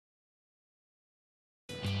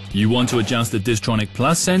You want to adjust the DISTRONIC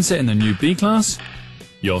Plus sensor in the new B class?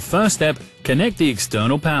 Your first step, connect the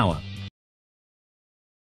external power.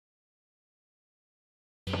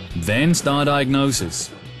 Then start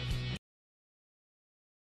diagnosis.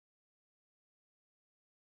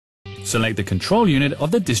 Select the control unit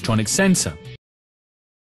of the DISTRONIC sensor.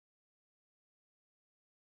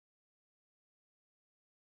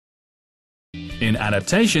 In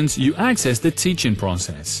Adaptations, you access the teaching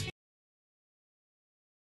process.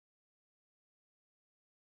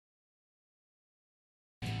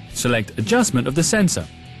 Select Adjustment of the sensor.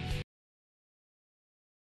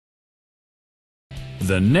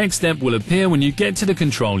 The next step will appear when you get to the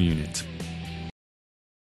control unit.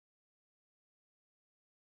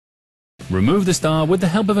 Remove the star with the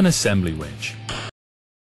help of an assembly wrench.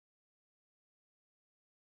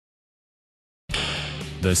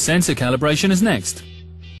 The sensor calibration is next.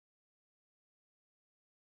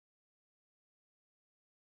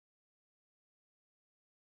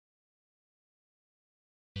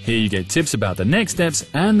 Here you get tips about the next steps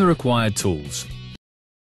and the required tools.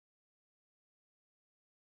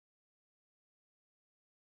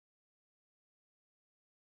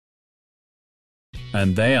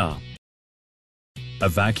 And they are a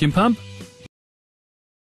vacuum pump,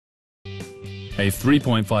 a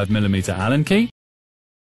 3.5mm Allen key,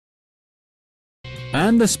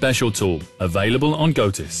 and the special tool available on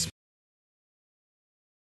Gotis.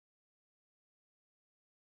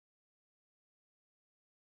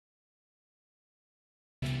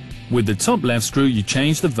 With the top left screw, you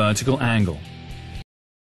change the vertical angle.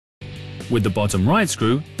 With the bottom right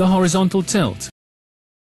screw, the horizontal tilt.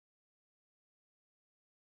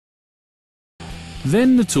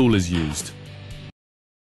 Then the tool is used.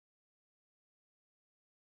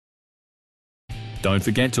 Don't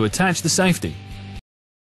forget to attach the safety.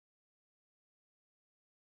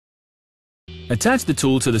 Attach the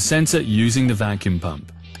tool to the sensor using the vacuum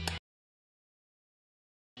pump.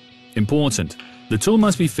 Important: the tool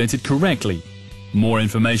must be fitted correctly. More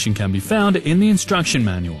information can be found in the instruction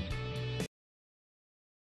manual.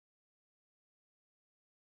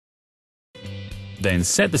 Then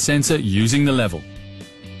set the sensor using the level.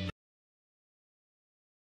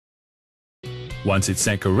 Once it's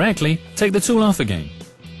set correctly, take the tool off again.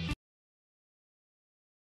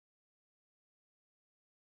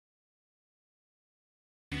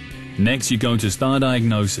 Next, you go to Start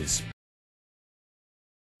Diagnosis.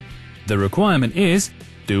 The requirement is,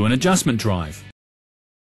 do an adjustment drive.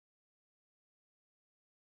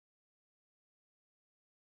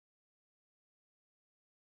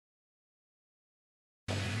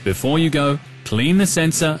 Before you go, clean the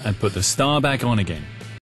sensor and put the star back on again.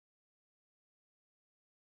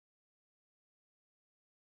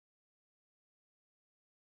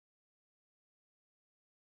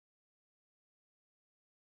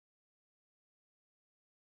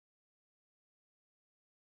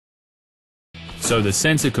 So the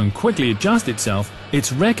sensor can quickly adjust itself,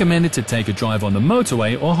 it's recommended to take a drive on the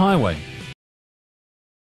motorway or highway.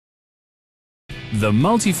 The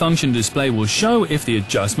multifunction display will show if the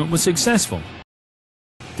adjustment was successful.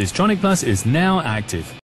 DISTRONIC Plus is now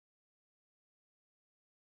active.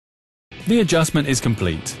 The adjustment is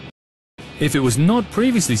complete. If it was not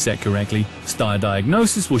previously set correctly, Star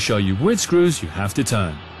Diagnosis will show you which screws you have to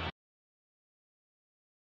turn.